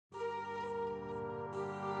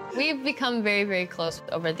We've become very, very close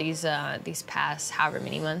over these past however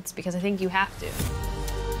many months because I think you have to.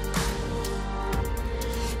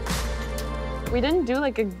 We didn't do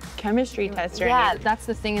like a chemistry test or Yeah, anything. that's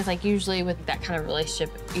the thing is like usually with that kind of relationship,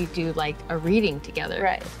 you do like a reading together.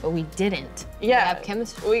 Right. But we didn't. Yeah. We have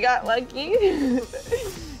chemistry. We got lucky.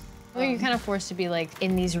 Well, you're kind of forced to be like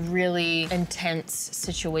in these really intense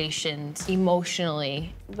situations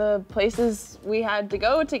emotionally. The places we had to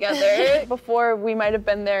go together before we might have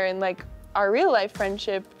been there in like our real life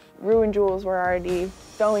friendship, Rue and Jules were already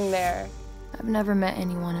going there. I've never met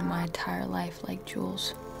anyone in my entire life like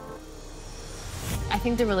Jules. I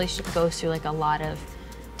think the relationship goes through like a lot of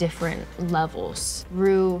different levels.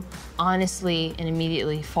 Rue honestly and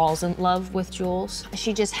immediately falls in love with Jules.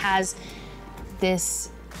 She just has this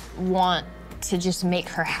want to just make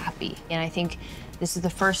her happy. And I think this is the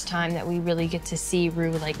first time that we really get to see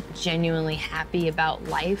Rue like genuinely happy about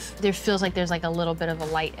life. There feels like there's like a little bit of a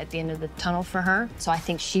light at the end of the tunnel for her. So I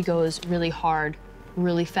think she goes really hard,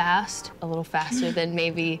 really fast, a little faster than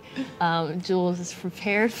maybe Jules is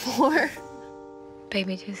prepared for.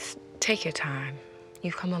 Baby, just take your time.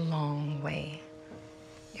 You've come a long way.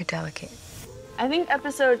 You're delicate. I think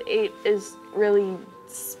episode 8 is really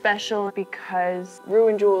special because Rue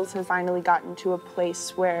and Jules have finally gotten to a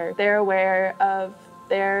place where they're aware of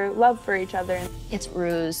their love for each other. It's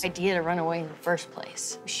Rue's idea to run away in the first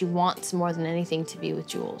place. She wants more than anything to be with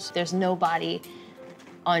Jules. There's nobody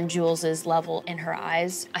on Jules's level in her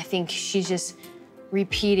eyes. I think she's just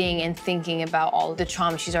repeating and thinking about all the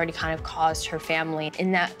trauma she's already kind of caused her family.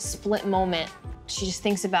 In that split moment, she just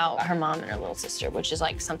thinks about her mom and her little sister, which is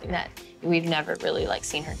like something that we've never really like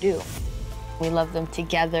seen her do. We love them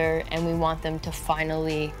together and we want them to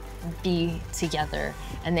finally be together.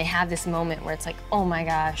 And they have this moment where it's like, oh my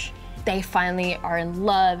gosh, they finally are in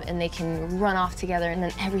love and they can run off together and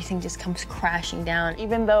then everything just comes crashing down.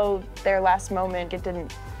 Even though their last moment, it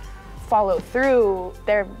didn't follow through,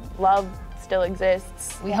 their love still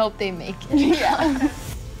exists. We hope they make it. Yeah.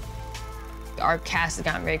 Our cast has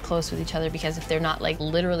gotten very close with each other because if they're not like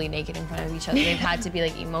literally naked in front of each other, they've had to be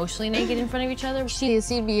like emotionally naked in front of each other. She seems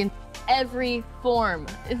to be in every form.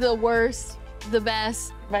 The worst, the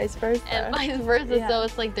best. Vice versa. And vice versa, Yeah. so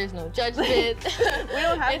it's like there's no judgment. We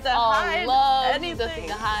don't have it's to all hide love, anything. nothing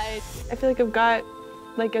to hide. I feel like I've got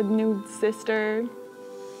like a new sister.